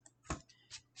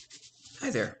Hi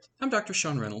there, I'm Dr.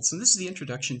 Sean Reynolds, and this is the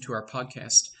introduction to our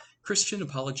podcast, Christian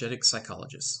Apologetic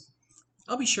Psychologists.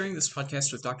 I'll be sharing this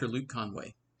podcast with Dr. Luke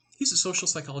Conway. He's a social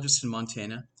psychologist in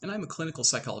Montana, and I'm a clinical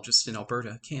psychologist in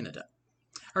Alberta, Canada.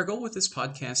 Our goal with this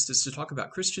podcast is to talk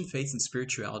about Christian faith and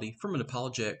spirituality from an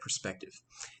apologetic perspective.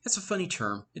 That's a funny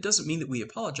term. It doesn't mean that we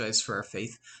apologize for our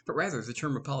faith, but rather the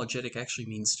term apologetic actually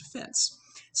means defense.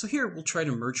 So here we'll try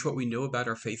to merge what we know about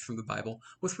our faith from the Bible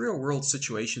with real-world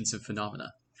situations and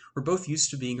phenomena. We're both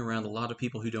used to being around a lot of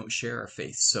people who don't share our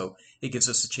faith, so it gives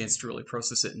us a chance to really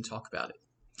process it and talk about it.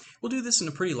 We'll do this in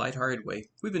a pretty lighthearted way.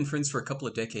 We've been friends for a couple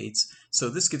of decades, so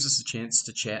this gives us a chance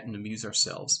to chat and amuse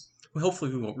ourselves. Well,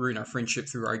 hopefully we won't ruin our friendship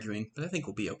through arguing, but I think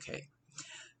we'll be okay.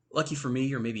 Lucky for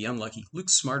me, or maybe unlucky,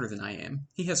 Luke's smarter than I am.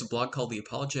 He has a blog called The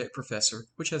Apologetic Professor,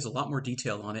 which has a lot more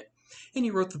detail on it, and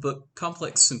he wrote the book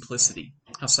Complex Simplicity: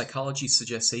 How Psychology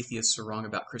Suggests Atheists Are Wrong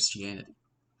About Christianity.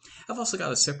 I've also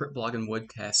got a separate blog and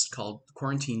webcast called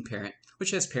Quarantine Parent,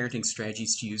 which has parenting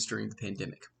strategies to use during the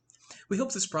pandemic. We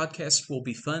hope this broadcast will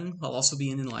be fun while also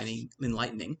being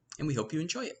enlightening, and we hope you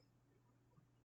enjoy it.